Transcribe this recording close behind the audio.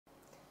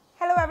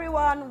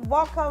everyone,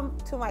 welcome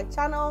to my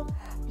channel.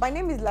 My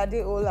name is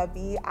Lade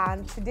Olabi,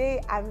 and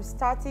today I'm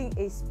starting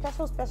a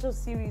special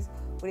series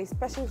with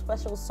a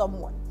special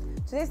someone.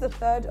 Today's the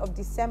 3rd of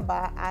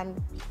December,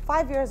 and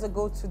 5 years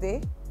ago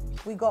today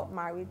we got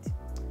married.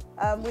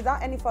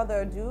 Without any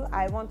further ado,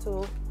 I want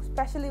to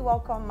specially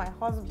welcome my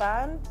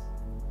husband,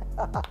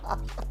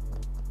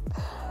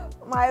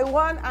 my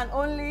one and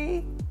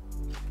only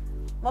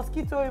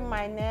mosquito in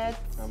my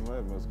net. I'm not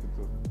a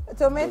mosquito.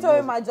 Tomato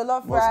in my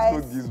jollof rice.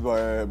 Mosquito gives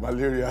my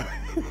malaria.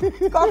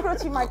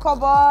 Cockroach in my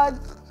cupboard.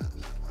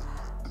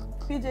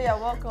 PJ, you're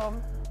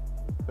welcome.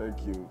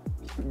 Thank you.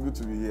 Good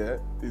to be here.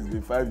 It's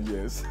been 5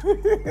 years.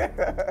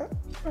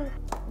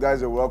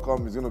 Guys, you're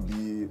welcome. It's going to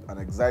be an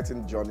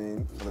exciting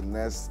journey for the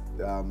next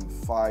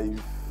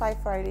five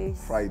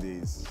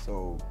Fridays.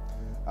 So,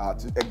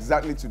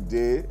 exactly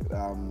today,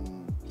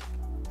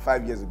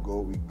 5 years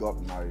ago, we got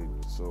married.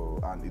 So,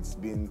 and it's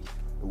been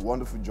a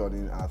wonderful journey.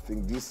 And I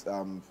think this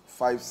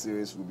 5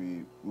 series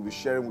we'll be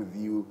sharing with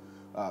you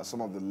some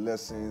of the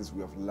lessons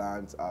we have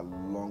learned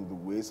along the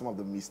way, some of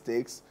the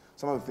mistakes,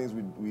 some of the things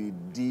we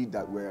did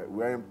that we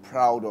weren't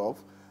proud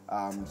of,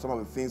 some of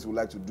the things we'd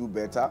like to do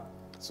better.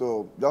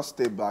 So just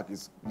stay back.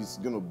 It's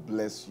going to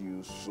bless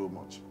you so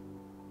much.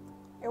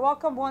 You're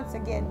welcome once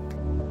again.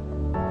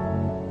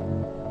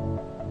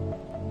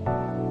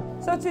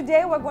 So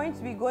today we're going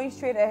to be going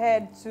straight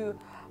ahead to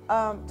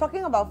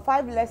talking about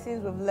 5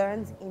 lessons we've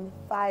learned in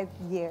 5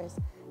 years.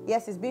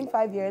 Yes, it's been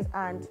 5 years,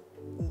 and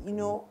you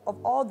know, of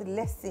all the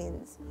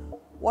lessons,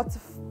 what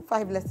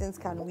 5 lessons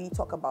can we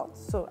talk about?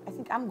 So I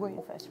think I'm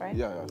going first, right?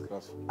 Yeah,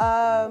 that's.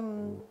 I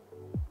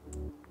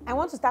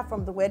want to start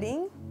from the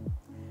wedding.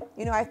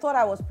 You know, I thought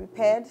I was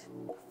prepared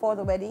for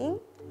the wedding,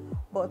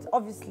 but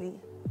obviously,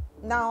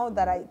 now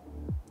that I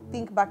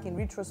think back in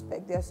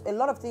retrospect, there's a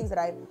lot of things that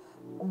I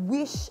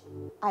wish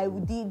I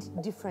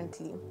did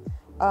differently.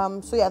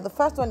 So yeah, the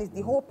first one is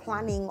the whole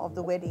planning of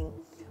the wedding.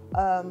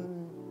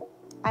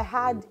 I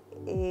had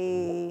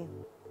a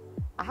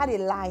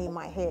lie in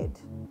my head,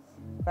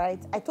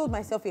 right? I told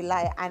myself a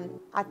lie, and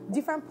at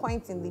different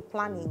points in the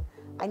planning,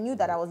 I knew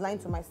that I was lying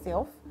to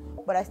myself,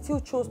 but I still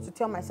chose to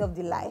tell myself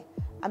the lie.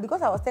 And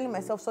because I was telling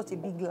myself such a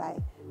big lie,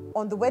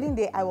 on the wedding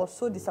day, I was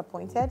so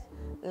disappointed.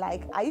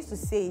 Like, I used to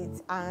say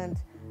it, and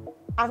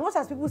as much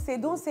as people say,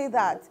 don't say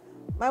that,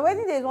 my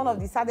wedding day is one of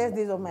the saddest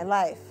days of my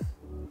life.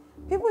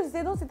 People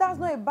say, don't say, that's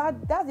a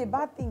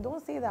bad thing,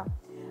 don't say that.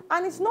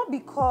 And it's not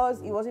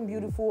because it wasn't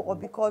beautiful, or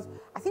because,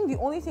 I think the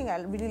only thing I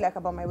really like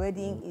about my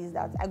wedding is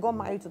that I got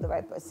married to the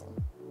right person.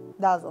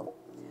 That's all.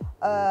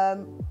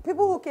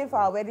 People who came for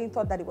our wedding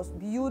thought that it was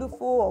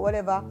beautiful or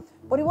whatever,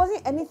 but it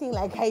wasn't anything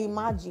like I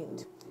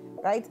imagined,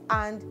 right?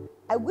 And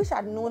I wish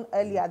I'd known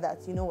earlier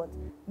that, you know what,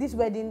 this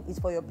wedding is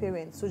for your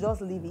parents, so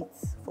just leave it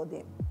for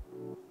them.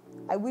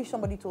 I wish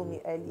somebody told me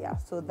earlier.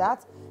 So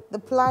that, the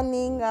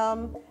planning,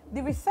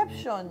 the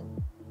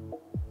reception.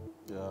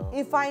 Yeah.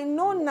 If I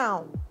know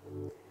now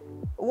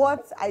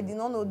what I did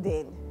not know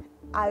then,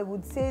 I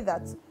would say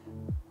that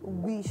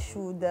we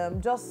should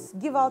just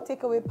give out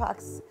takeaway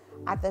packs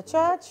at the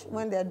church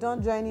when they're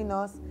done joining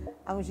us,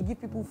 and we should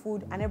give people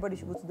food, and everybody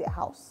should go to their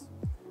house.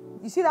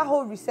 You see that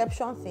whole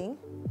reception thing?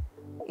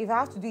 If I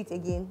have to do it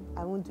again,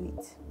 I won't do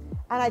it.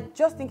 And I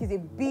just think it's a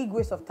big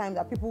waste of time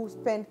that people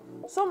spend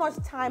so much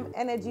time,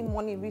 energy,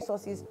 money,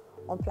 resources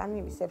on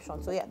planning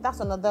reception. So yeah, that's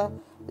another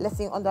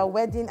lesson on the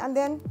wedding. And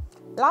then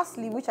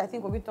lastly, which I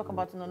think we're going to talk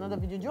about in another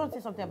video. Do you want to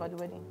say something about the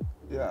wedding?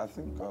 Yeah, I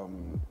think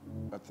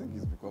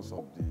it's because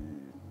of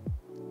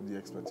the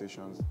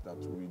expectations that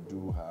we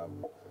do have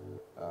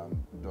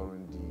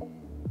during the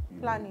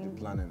planning,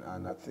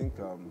 and I think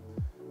I'm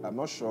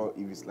not sure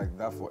if it's like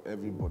that for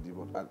everybody,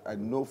 but I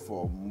know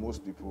for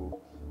most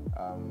people,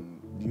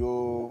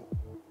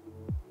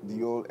 the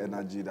whole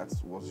energy that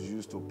was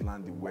used to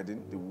plan the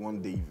wedding, the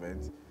one-day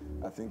event,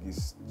 I think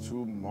is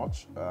too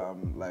much.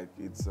 Like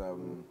it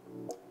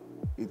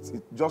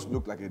just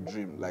looked like a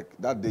dream. Like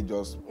that day it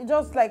just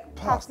like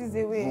passed passes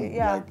away. boom.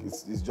 Yeah. Like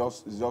it's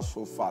just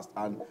so fast.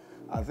 And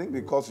I think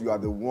because you are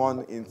the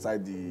one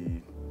inside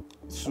the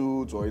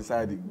suit or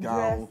inside the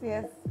gown,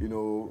 yes. you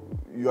know,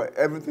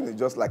 everything is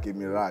just like a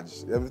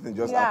mirage. Everything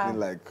just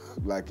happening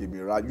like a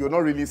mirage. You're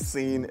not really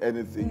seeing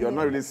anything. You're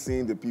not really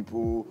seeing the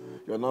people.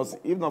 You're not,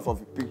 even not for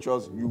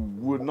pictures, you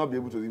would not be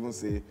able to even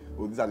say,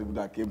 oh, these are the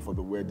people that came for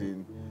the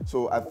wedding.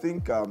 So I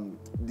think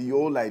the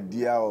whole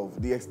idea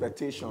of the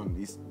expectation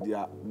is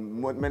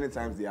many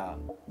times they are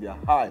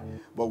high.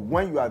 But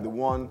when you are the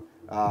one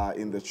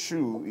in the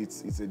shoe,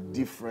 it's a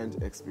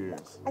different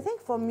experience. I think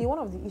for me, one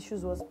of the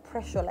issues was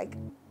pressure. Like,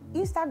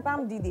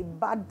 Instagram did a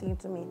bad thing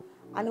to me,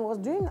 and it was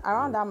during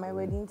around that my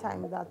wedding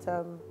time that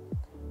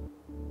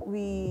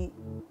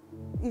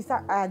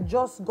I had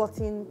just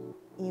gotten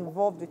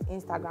involved with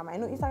Instagram. I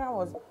know Instagram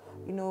was,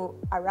 you know,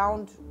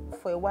 around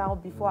for a while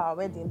before our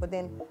wedding, but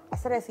then I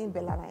started seeing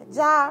Bella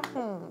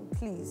and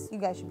please, you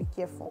guys should be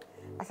careful.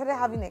 I started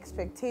having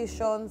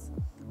expectations,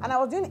 and I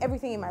was doing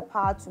everything in my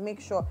power to make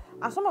sure,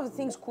 and some of the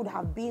things could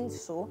have been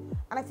so,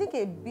 and I think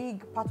a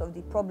big part of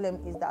the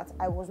problem is that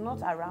I was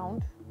not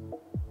around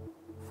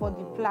for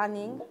the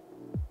planning.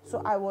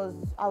 So I was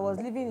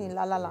living in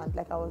La La Land,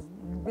 like I was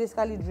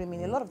basically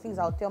dreaming. A lot of things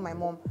I would tell my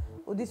mom,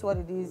 oh, this is what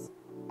it is.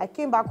 I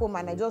came back home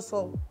and I just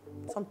saw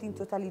something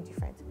totally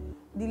different.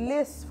 The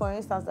lace, for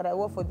instance, that I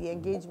wore for the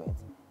engagement,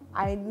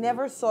 I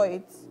never saw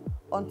it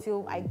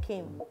until I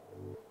came.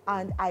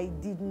 And I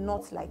did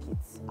not like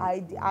it. I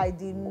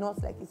did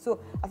not like it. So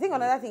I think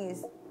another thing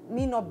is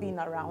me not being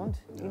around.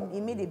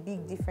 It made a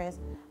big difference.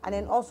 And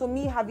then also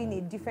me having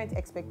a different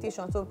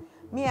expectation. So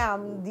me,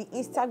 I'm the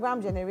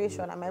Instagram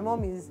generation, and my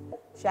mom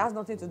she has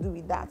nothing to do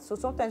with that. So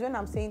sometimes when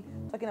I'm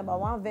talking about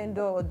one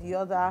vendor or the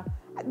other,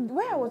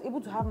 where I was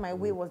able to have my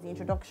way was the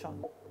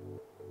introduction.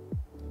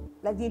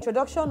 Like the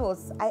introduction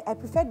was, I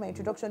preferred my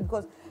introduction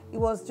because it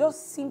was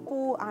just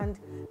simple, and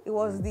it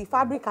was the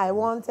fabric I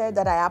wanted,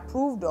 that I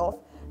approved of,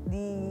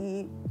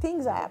 the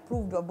things I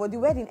approved of. But the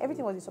wedding,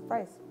 everything was a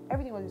surprise.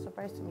 Everything was a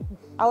surprise to me.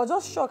 I was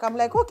just shocked. I'm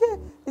like, okay,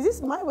 is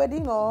this my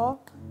wedding or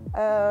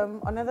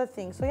another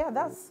thing? So yeah,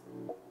 that's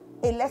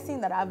a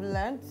lesson that I've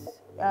learned,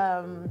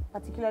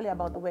 particularly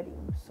about the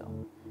wedding. So.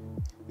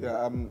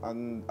 Yeah,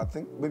 and I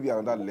think maybe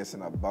another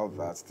lesson about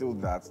that, still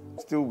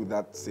with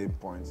that same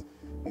point,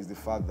 is the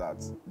fact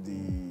that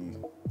the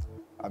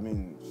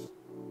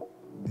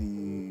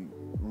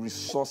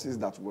resources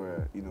that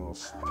were,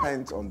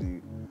 spent on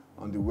the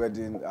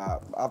wedding,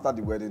 after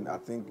the wedding, I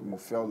think we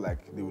felt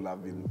like they would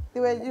have been it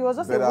was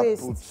just better a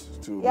waste.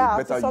 Put to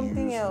better to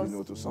something use,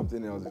 else. To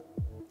something else.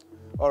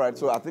 All right,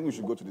 so I think we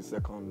should go to the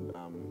second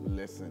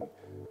lesson.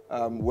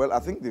 Well, I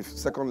think the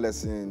second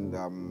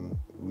lesson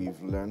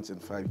we've learned in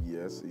 5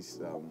 years is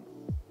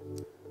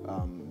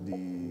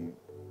the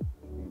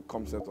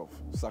concept of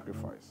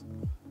sacrifice.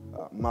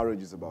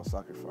 Marriage is about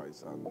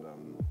sacrifice, and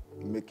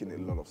making a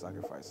lot of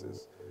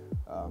sacrifices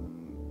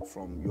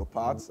from your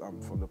part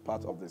and from the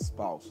part of the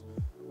spouse.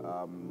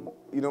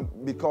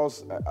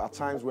 Because at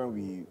times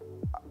when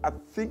I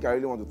think I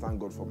really want to thank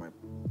God for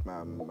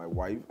my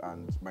wife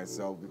and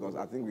myself, because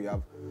I think we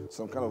have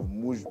some kind of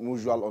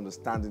mutual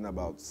understanding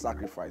about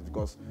sacrifice,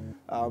 because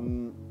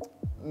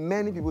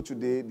many people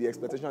today, the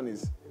expectation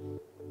is,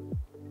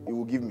 he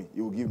will give me,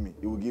 he will give me,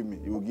 he will give me,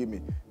 he will give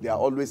me. They are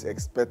always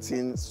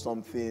expecting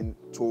something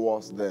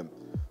towards them.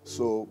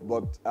 So,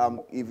 but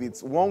if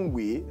it's one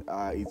way,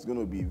 it's going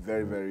to be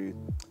very, very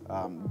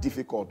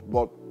difficult.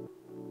 But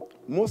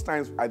most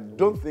times, I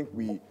don't think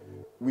we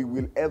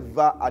will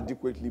ever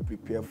adequately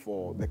prepare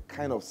for the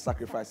kind of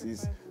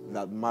sacrifices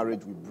that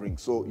marriage will bring.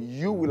 So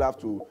you will have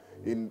to,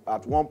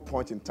 at one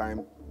point in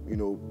time,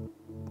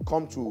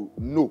 come to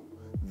know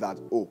that,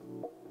 oh,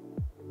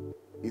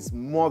 it's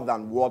more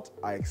than what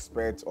I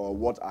expect or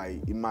what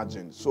I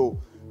imagine. So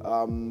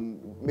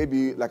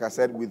maybe, like I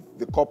said, with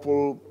the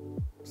couple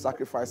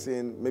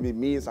sacrificing, maybe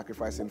me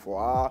sacrificing for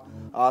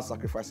her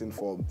sacrificing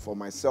for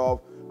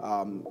myself,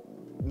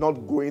 not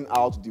going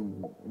out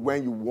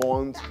when you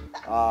want,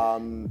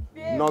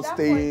 Babe, not that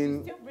staying.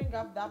 Point, you still bring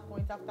up that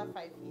point after 5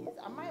 years.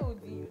 Am I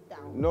holding you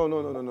down? No.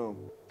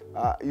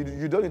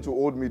 You don't need to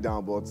hold me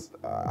down, but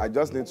I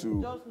just need to.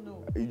 Just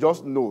know. You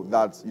just know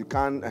that you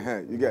can.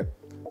 You get.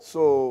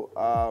 So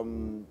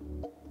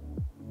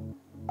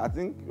I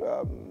think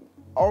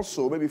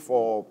also maybe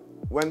for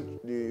when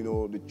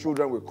the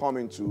children will come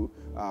into,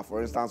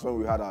 for instance, when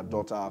we had our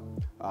daughter,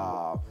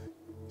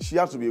 she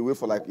had to be away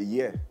for like a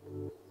year.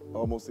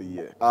 Almost a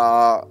year.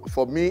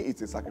 For me,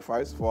 it's a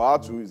sacrifice. For her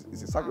too,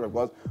 it's a sacrifice,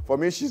 because for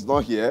me, she's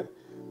not here.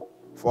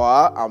 For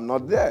her, I'm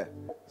not there.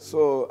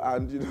 So,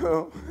 and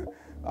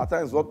at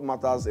times what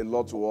matters a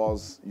lot to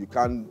us, you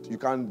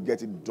can't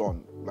get it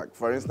done. Like,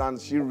 for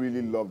instance, she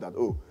really loved that,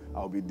 oh,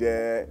 I'll be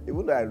there.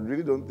 Even though I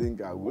really don't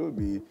think I will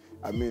be.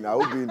 I mean, I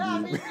will be in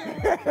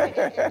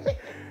the...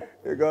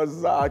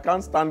 because I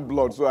can't stand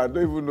blood, so I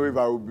don't even know if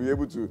I will be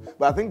able to.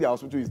 But I think the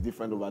hospital is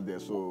different over there,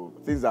 so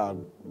things are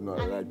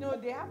not like... No,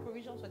 they have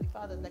provisions for the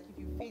fathers, like if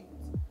you faint,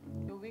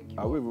 they'll wake you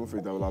I will even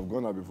faint. I will have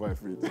gone out before I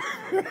faint.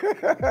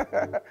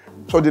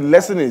 So the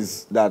lesson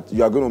is that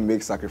you are going to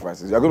make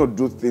sacrifices. You are going to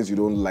do things you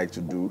don't like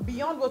to do.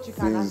 Beyond what you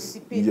can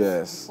anticipate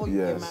before you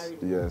get married.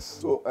 Yes.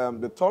 So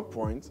the third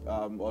point,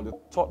 or the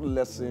third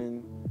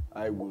lesson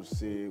I will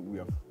say we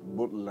have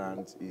both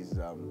learned is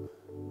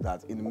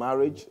that in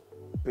marriage,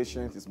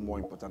 patience is more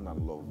important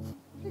than love.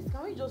 Please,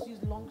 can we just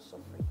use long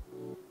suffering?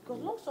 Because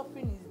long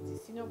suffering is the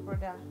senior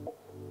brother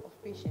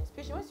of patience.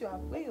 Patience,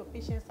 when your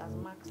patience has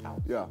maxed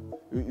out. Yeah,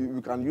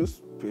 you can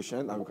use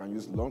patience and you can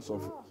use long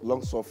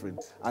suffering.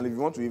 And if you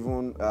want to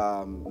even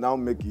now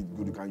make it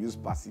good, you can use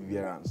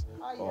perseverance,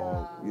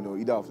 or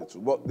either of the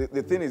two. But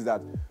the thing is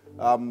that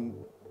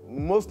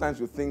most times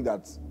we think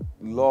that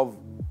love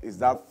is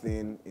that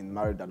thing in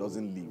marriage that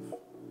doesn't leave.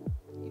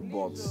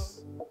 But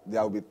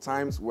there will be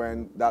times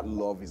when that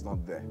love is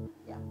not there.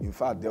 Yeah. In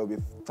fact, there will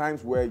be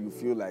times where you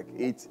feel like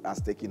hate has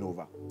taken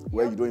over,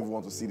 where you don't even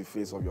want to see the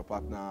face of your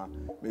partner,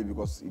 maybe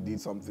because he did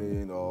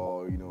something,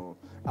 or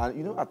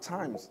and at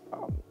times,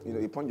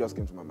 a point just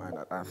came to my mind.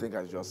 I think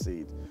I just say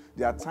it.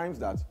 There are times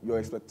that you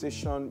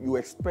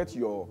expect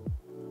your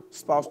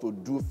spouse to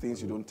do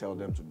things you don't tell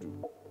them to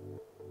do,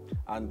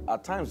 and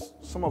at times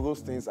some of those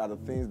things are the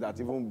things that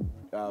even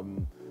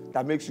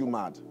that makes you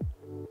mad.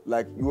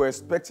 like you were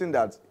expecting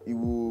that he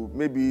will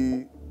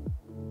maybe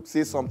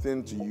say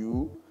something to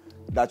you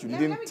that you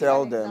didn't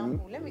tell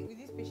them. Let me with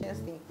this patience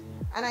thing.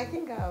 And I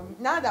think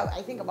now that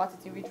I think about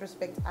it in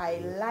retrospect, I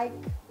like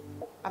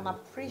and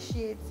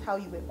appreciate how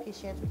you were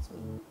patient with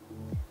me.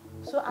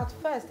 So at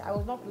first, I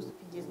was not close to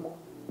PJ's mom.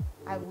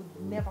 I would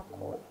never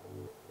call.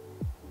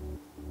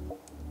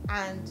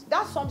 And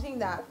that's something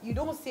that you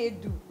don't say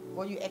do,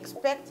 but you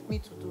expect me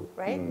to do,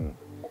 right?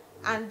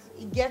 And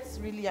it gets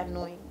really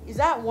annoying. Is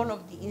that one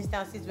of the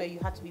instances where you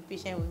had to be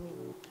patient with me?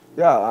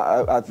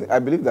 Yeah, I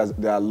believe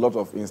that there are a lot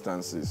of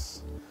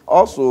instances.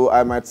 Also,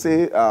 I might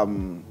say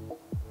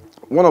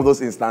one of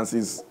those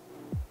instances,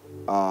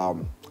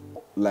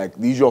 like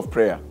the issue of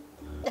prayer.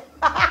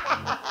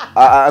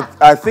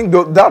 I think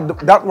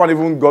that one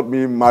even got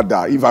me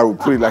madder, if I would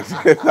put it like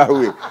that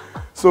way.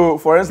 So,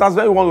 for instance,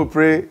 when we want to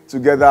pray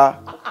together,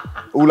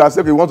 we will have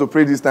said we want to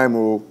pray this time.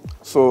 Oh.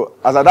 So,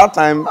 as at that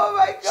time,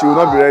 she will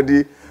not be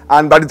ready.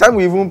 And by the time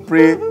we even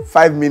pray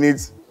 5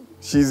 minutes,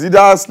 she's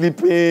either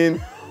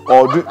sleeping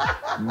or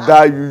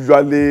that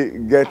usually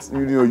gets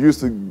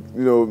used to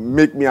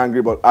make me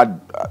angry. But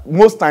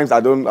most times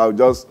I'll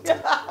just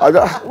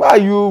why are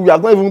you? We are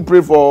not even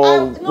pray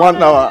for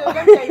 1 hour.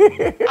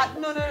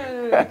 No.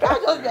 You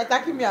can't just be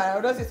attacking me and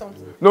I'll just say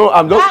something. No,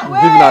 I'm just giving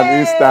an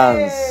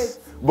instance.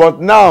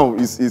 But now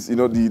it's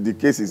the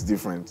case is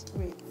different.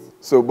 Wait.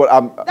 So, but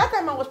that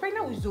time I was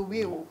pregnant with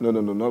Zoe. No,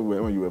 not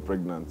when you were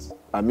pregnant.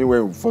 I mean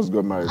when we first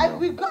got married.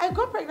 I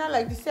got pregnant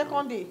like the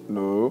second day.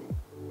 No.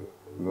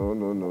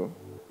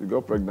 You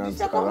got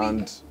pregnant around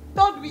week.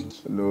 3rd week.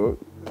 No.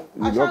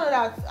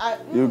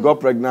 You got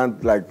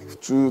pregnant like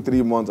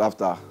 2-3 months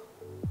after.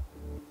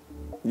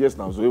 Yes,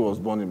 now Zoe was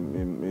born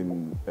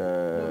in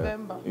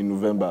November. In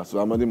November. So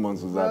how many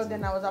months was that? Well,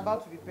 then I was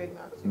about to be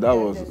pregnant. That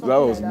was.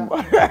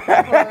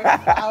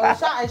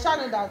 I shall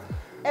know that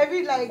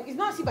it's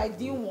not as if I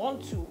didn't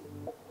want to.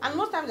 And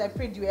most times I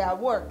prayed you were at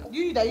work.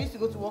 You that used to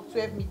go to work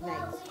 12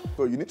 midnight.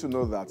 So you need to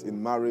know that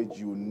in marriage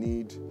you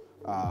need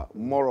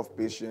more of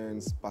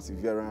patience,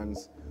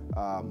 perseverance,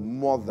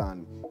 more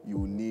than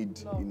you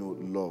need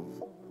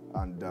love.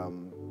 And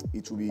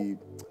it will be.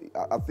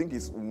 I think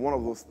it's one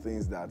of those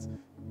things that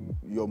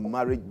your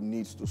marriage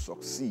needs to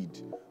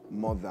succeed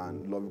more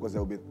than love, because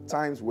there will be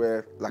times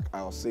where, like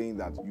I was saying,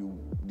 that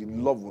the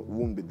love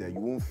won't be there. You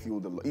won't feel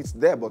the love. It's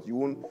there, but you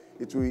won't.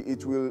 It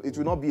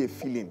will not be a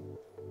feeling.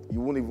 You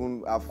won't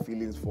even have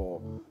feelings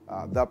for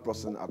that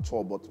person at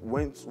all. But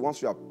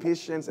once you are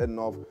patient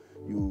enough,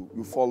 you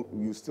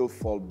still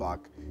fall back,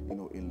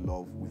 in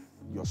love with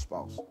your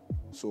spouse.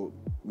 So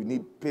we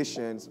need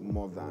patience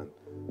more than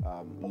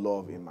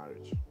love in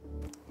marriage.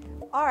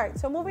 All right,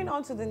 so moving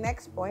on to the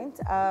next point.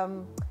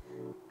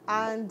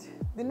 And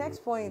the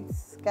next point,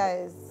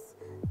 guys,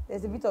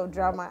 there's a bit of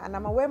drama. And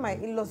I'm aware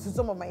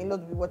some of my in-laws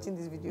will be watching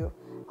this video.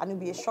 And it'll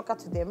be a shocker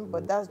to them,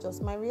 but that's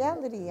just my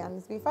reality. And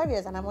it's been 5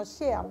 years, and I must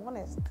share, I'm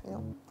honest,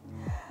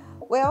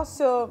 Well,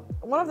 so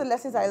one of the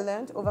lessons I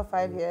learned over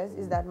 5 years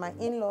is that my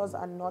in-laws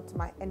are not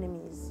my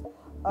enemies.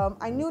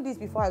 I knew this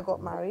before I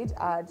got married.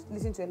 I'd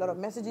listened to a lot of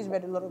messages,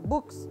 read a lot of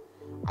books.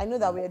 I know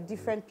that we're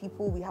different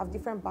people, we have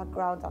different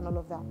backgrounds and all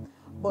of that.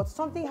 But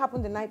something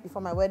happened the night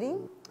before my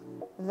wedding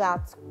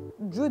that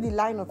drew the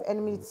line of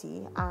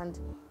enmity and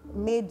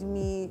made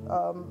me,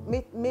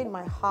 made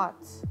my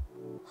heart,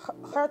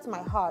 hurt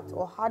my heart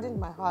or hardened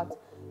my heart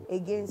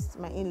against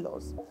my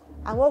in-laws.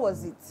 And what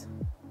was it?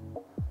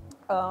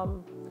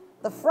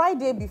 The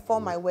Friday before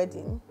my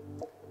wedding,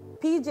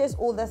 PJ's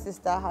older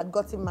sister had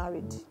gotten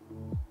married.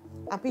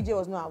 And PJ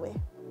was not aware.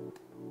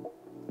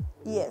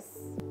 Yes.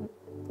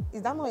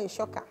 Is that not a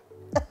shocker?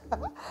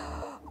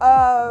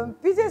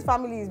 PJ's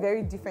family is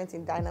very different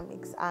in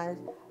dynamics, and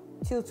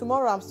till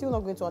tomorrow I'm still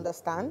not going to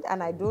understand,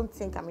 and I don't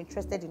think I'm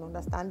interested in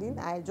understanding.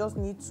 I just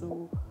need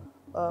to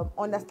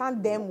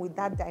understand them with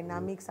that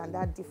dynamics and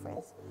that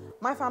difference.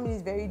 My family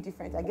is very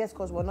different, I guess,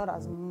 because we're not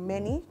as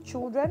many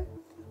children.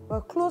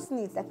 We're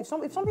close-knit. Like if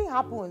something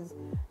happens,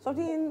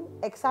 something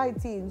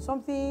exciting,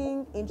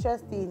 something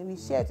interesting, we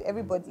share to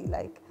everybody.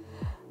 Like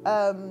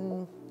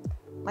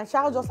my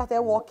child just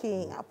started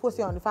walking, I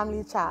posted on the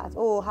family chat.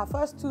 Oh, her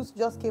first tooth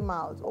just came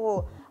out.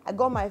 Oh, I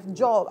got my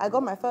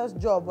first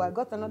job, or I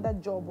got another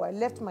job, or I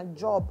left my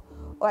job,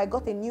 or I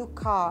got a new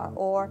car,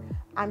 or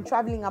I'm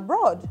traveling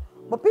abroad.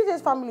 But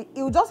PJ's family,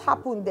 it will just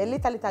happen. Then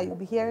later you'll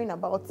be hearing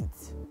about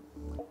it.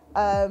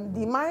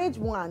 The marriage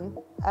one,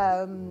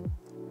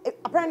 it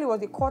apparently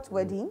was a court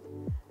wedding,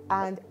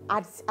 and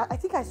I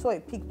think I saw a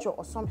picture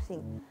or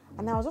something,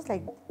 and I was just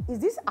like, is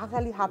this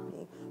actually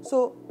happening?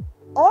 So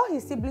all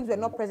his siblings were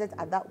not present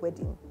at that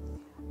wedding,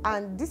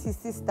 and this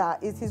is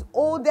his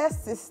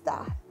oldest sister.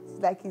 It's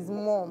like his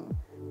mom,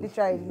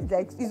 literally,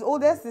 like his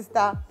oldest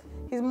sister.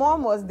 His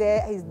mom was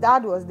there, his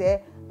dad was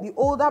there, the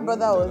older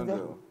brother was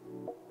there.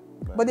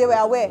 But they were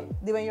aware.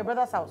 They were in your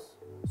brother's house.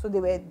 So they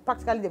were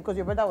practically there because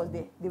your brother was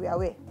there. They were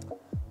aware.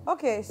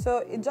 Okay, so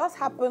it just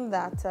happened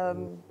that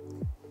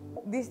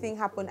this thing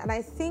happened. And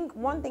I think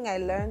one thing I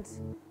learned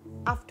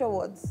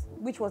afterwards,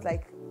 which was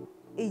like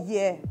a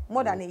year,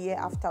 more than a year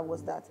after,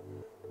 was that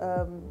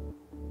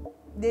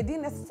they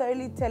didn't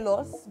necessarily tell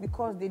us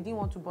because they didn't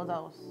want to bother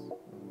us.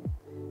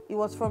 It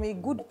was from a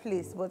good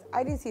place, but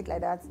I didn't see it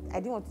like that. I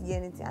didn't want to hear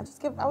anything. I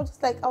was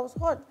just like, I was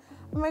hurt.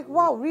 I'm like,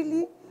 wow,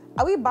 really?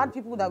 Are we bad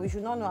people that we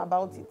should not know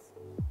about it?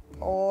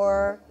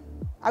 Or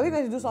are we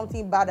going to do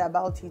something bad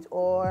about it?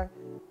 Or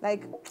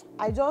like,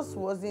 I just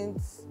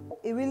wasn't,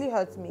 it really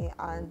hurt me.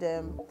 And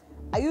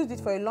I used it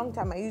for a long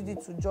time. I used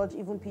it to judge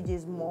even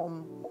PJ's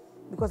mom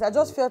because I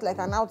just felt like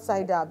an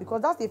outsider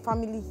because that's a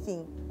family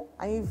thing.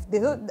 And if they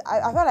don't,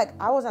 I felt like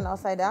I was an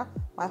outsider,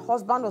 my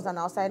husband was an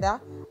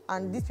outsider,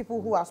 and these people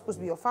who are supposed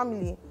to be your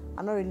family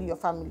are not really your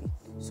family.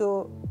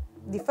 So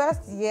the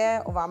first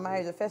year of our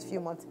marriage, the first few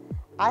months,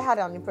 I had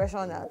an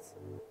impression that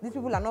these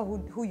people are not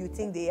who you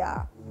think they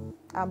are.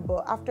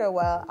 But after a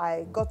while,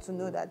 I got to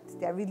know that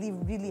they're really,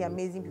 really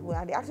amazing people,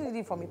 and they actually did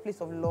it from a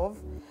place of love.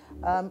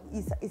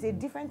 It's a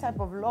different type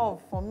of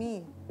love for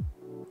me.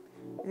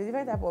 It's a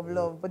different type of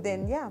love. But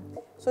then, yeah.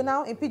 So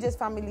now in PJ's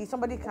family,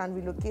 somebody can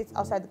relocate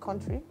outside the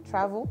country,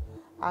 travel,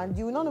 and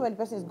you will not know when the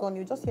person is gone.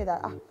 You just hear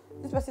that,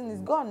 this person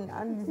is gone.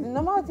 And it's the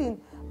normal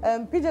thing.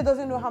 PJ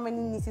doesn't know how many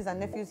nieces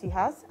and nephews he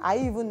has. I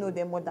even know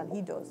them more than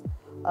he does.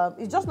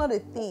 It's just not a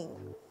thing.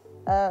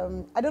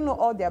 I don't know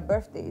all their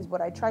birthdays,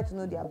 but I try to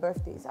know their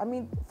birthdays. I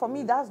mean, for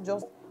me, that's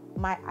just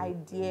my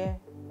idea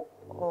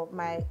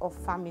of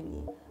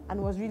family, and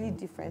it was really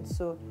different.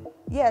 So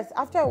yes,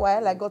 after a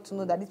while, I got to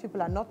know that these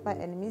people are not my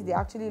enemies. They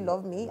actually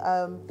love me.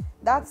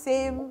 That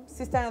same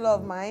sister-in-law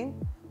of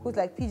mine, who's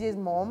like PJ's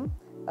mom,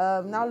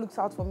 now looks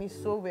out for me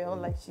so well.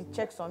 Like, she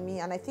checks on me,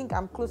 and I think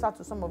I'm closer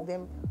to some of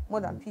them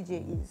more than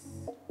PJ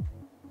is.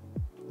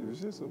 You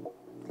say so?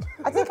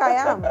 I think I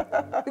am,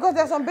 because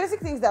there's some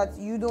basic things that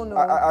you don't know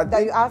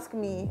that you ask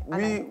me.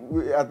 I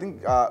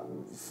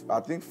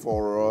think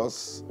for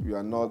us, we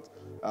are not.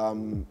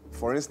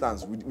 For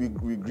instance, we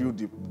grew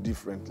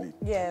differently.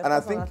 Yeah. And I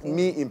think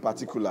me in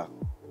particular,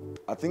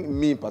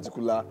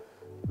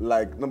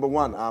 like, number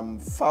one, I'm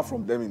far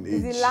from them in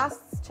age. He's the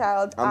last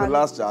child. I'm the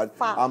last child.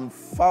 I'm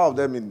far of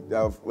them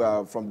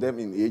from them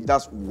in age.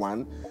 That's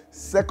one.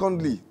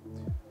 Secondly,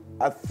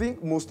 I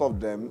think most of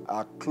them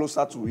are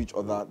closer to each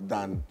other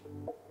than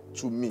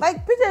to me.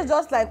 Like, PJ is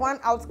just like one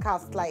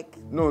outcast, like.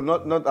 No,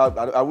 not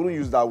I wouldn't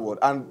use that word.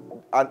 And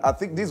I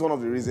think this is one of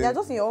the reasons. They're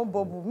just in your own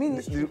bubble.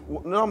 Ministry.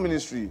 Not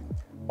ministry.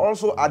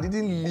 Also, I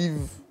didn't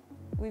live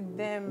with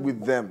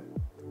them.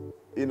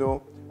 You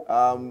know,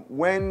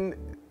 when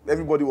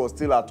everybody was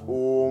still at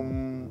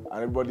home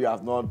and people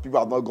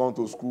have not gone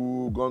to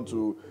school,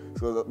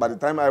 so by the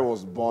time I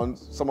was born,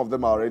 some of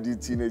them are already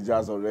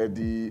teenagers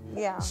already.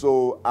 Yeah.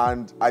 So,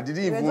 and I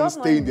didn't even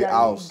stay in the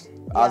house.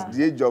 At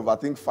the age of, I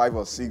think, 5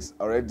 or 6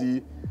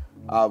 already,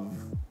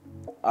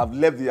 I've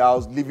left the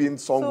house, living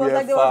somewhere so,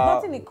 like, there far.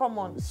 was nothing in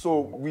common.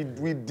 So we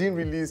didn't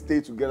really stay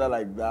together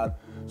like that.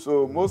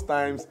 So most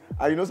times,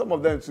 and you know, some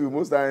of them too,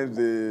 most times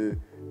they,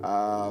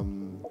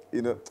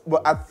 you know,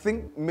 but I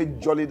think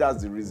majorly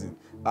that's the reason.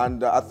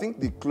 And I think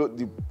the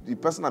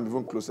person I'm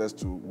even closest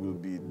to will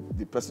be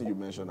the person you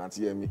mentioned,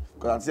 Auntie Emi,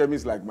 because Auntie Emi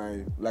is like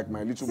my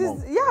little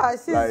mom. Yeah,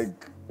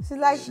 she's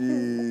like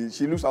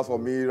she looks out for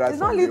me right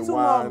from day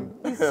one.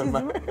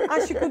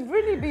 And she could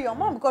really be your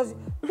mom, because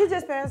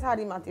PJ's parents had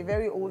him at a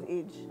very old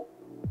age.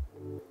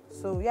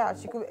 So yeah,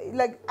 she could,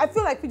 like, I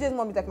feel like PJ's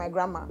mom is like my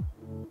grandma.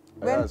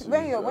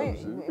 When your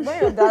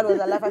dad was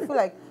alive, I feel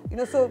like, you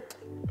know, so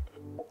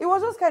it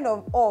was just kind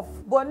of off.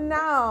 But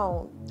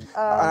now,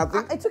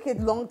 it took a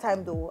long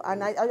time though,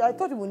 and I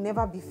thought it would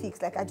never be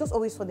fixed. Like, I just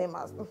always saw them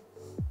as.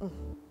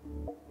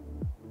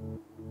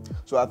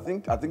 So I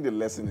think the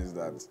lesson is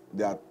that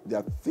there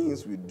are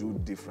things we do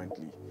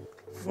differently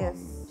from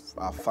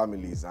our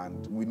families,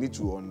 and we need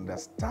to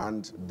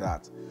understand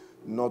that,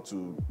 not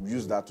to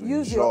use that to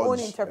use judge, your own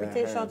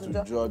interpretation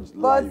to judge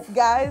but life.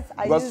 Guys,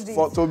 I use this.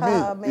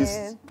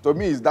 To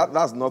me,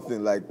 that's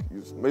nothing. Like,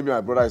 maybe my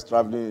brother is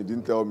traveling, he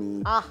didn't tell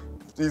me.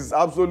 It's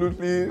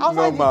absolutely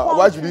normal.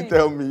 Why should he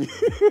tell me?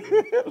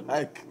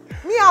 Like,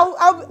 me,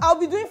 I'll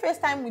be doing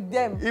FaceTime with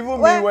them. Even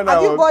when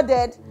are you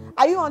boarded?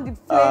 Are you on the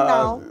plane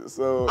now?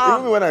 So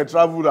even when I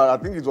traveled, I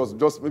think it was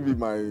just maybe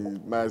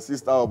my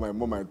sister or my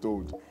mom I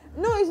told.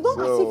 No, it's not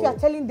as if you're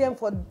telling them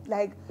for,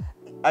 like.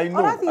 I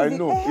know.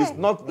 It's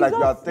not like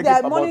you are taking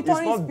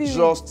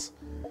about.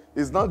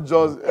 It's not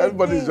just.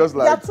 Everybody's just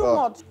like. They're too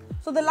much.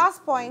 So the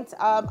last point,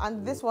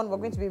 and this one we're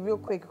going to be real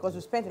quick because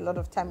we spent a lot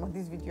of time on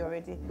this video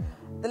already.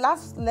 The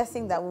last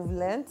lesson that we've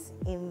learned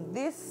in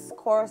this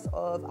course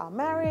of our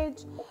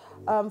marriage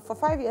for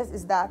 5 years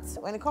is that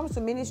when it comes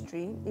to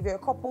ministry, if you're a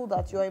couple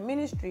that you're in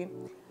ministry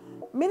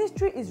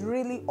is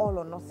really all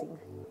or nothing.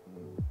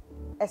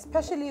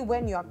 Especially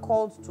when you are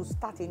called to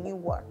start a new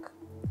work.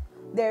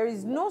 There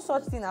is no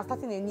such thing as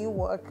starting a new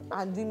work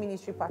and doing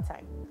ministry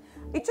part-time.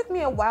 It took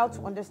me a while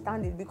to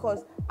understand it,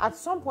 because at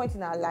some point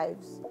in our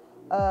lives,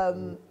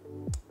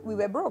 we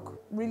were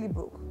broke, really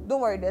broke. Don't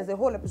worry, there's a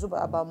whole episode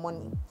about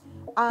money.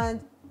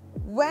 And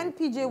when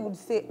PJ would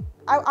say,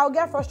 I'll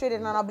get frustrated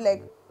and I'll be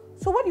like,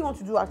 so what do you want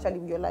to do actually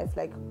with your life?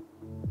 Like,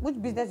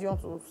 which business do you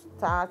want to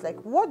start? Like,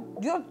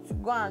 what do you want to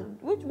go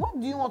and, what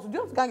do you want to do? Do you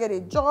want to go and get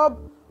a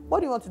job? What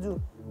do you want to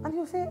do? And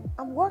he'll say,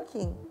 I'm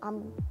working,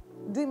 I'm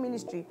doing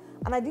ministry.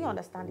 And I didn't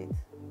understand it.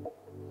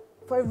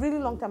 For a really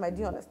long time, I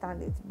didn't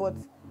understand it.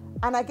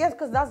 And I guess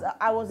because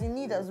I was in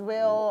need as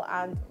well,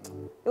 and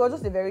it was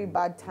just a very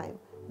bad time.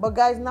 But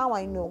guys, now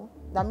I know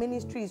that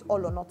ministry is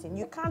all or nothing.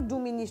 You can't do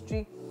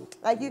ministry,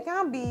 like you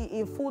can't be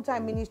in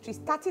full-time ministry,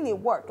 starting a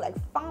work, like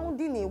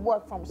founding a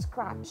work from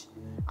scratch,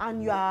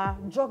 and you are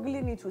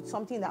juggling it with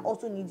something that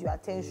also needs your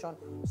attention.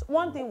 So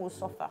one thing will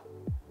suffer.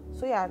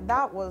 So yeah,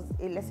 that was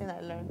a lesson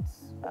I learned,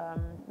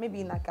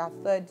 maybe in like our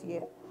 3rd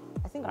year.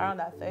 I think around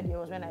that 3rd year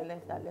was when I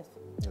learned that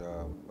lesson.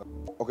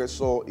 Okay,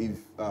 so if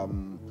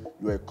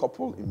you're a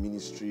couple in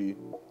ministry,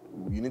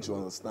 you need to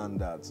understand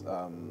that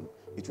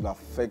it will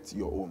affect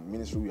your own.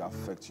 Ministry will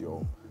affect your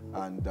own.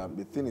 And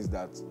the thing is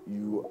that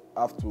you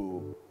have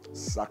to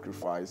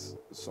sacrifice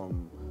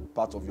some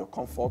part of your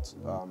comfort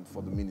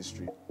for the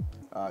ministry.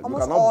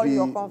 Almost all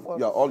your comfort.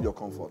 Yeah, all your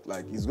comfort.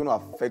 Like, it's going to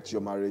affect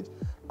your marriage.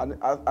 And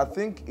I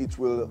think it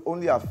will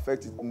only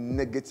affect it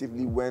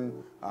negatively when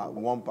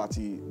one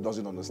party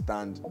doesn't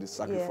understand the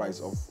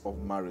sacrifice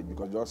of marriage.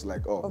 Because just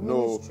like,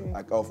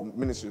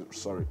 ministry,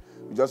 sorry.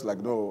 Just like,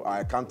 no,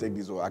 I can't take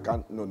this, or I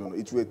can't, no.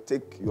 It will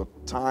take your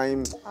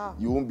time.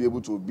 You won't be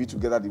able to be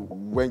together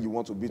when you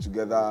want to be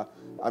together.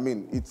 I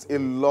mean, it's a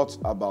lot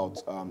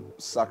about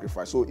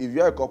sacrifice. So if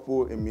you're a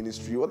couple in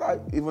ministry,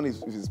 even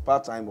if it's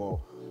part-time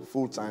or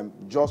full-time,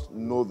 just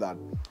know that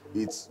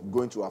it's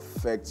going to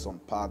affect some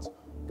part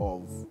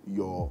of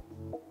your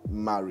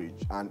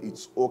marriage, and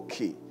it's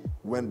okay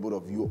when both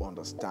of you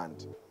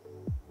understand.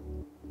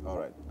 All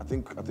right, I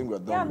think we're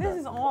done. Yeah, this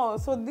is all.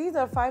 So these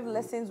are 5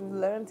 lessons we've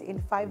learned in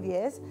 5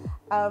 years.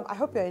 I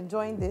hope you're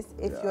enjoying this.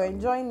 If you're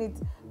enjoying it,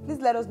 please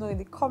let us know in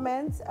the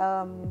comments.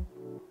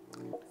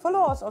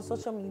 Follow us on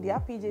social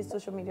media. PJ's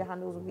social media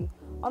handles will be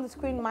on the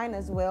screen, mine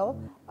as well.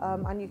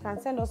 And you can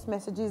send us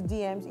messages,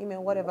 DMs,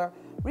 email, whatever.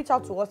 Reach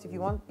out to us if you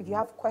want. If you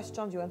have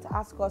questions you want to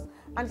ask us,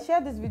 and share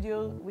this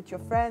video with your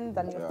friends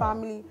and your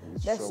family.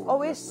 There's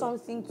always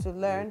something to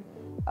learn.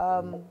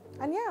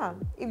 And yeah,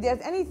 if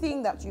there's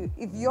anything that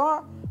if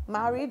you're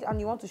married and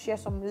you want to share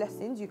some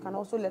lessons, you can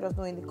also let us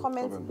know in the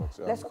comments.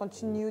 Let's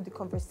continue the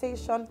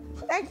conversation.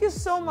 Thank you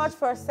so much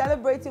for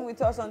celebrating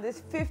with us on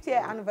this 5th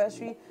year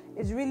anniversary.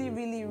 It's really,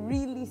 really,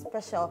 really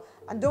special.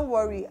 And don't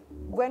worry,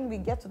 when we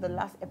get to the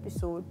last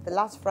episode, the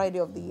last Friday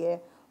of the year,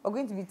 we're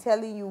going to be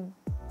telling you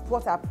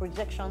what our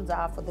projections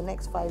are for the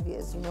next 5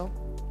 years, you know.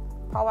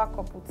 Power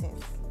couple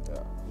things.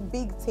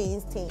 Big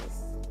things.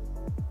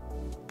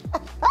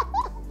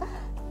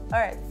 All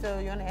right, so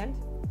you want to end?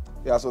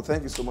 Yeah, so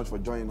thank you so much for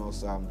joining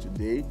us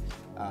today.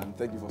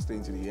 Thank you for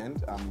staying to the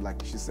end.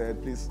 Like she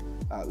said, please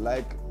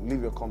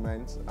leave your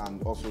comments,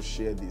 and also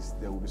share this.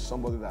 There will be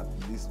somebody that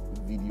this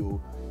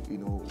video,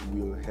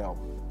 will help.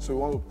 So we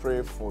want to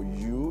pray for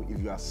you.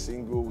 If you are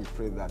single, we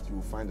pray that you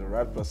will find the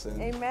right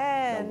person. Amen.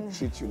 That will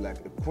treat you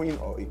like a queen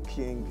or a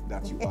king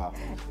that you are.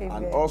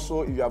 And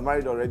also, if you are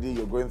married already,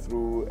 you're going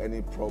through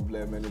any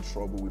problem, any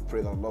trouble, we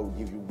pray that the Lord will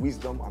give you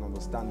wisdom and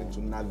understanding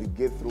to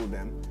navigate through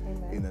them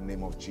in the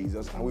name of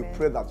Jesus. And we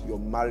pray that your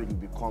marriage will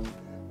become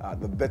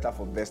the better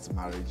for best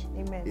marriage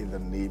in the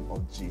name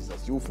of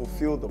Jesus. You will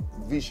fulfill the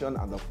vision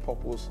and the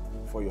purpose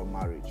for your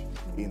marriage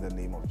in the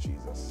name of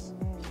Jesus.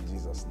 In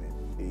Jesus' name,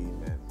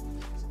 amen.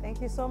 Thank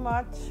you so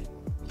much.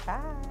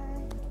 Bye.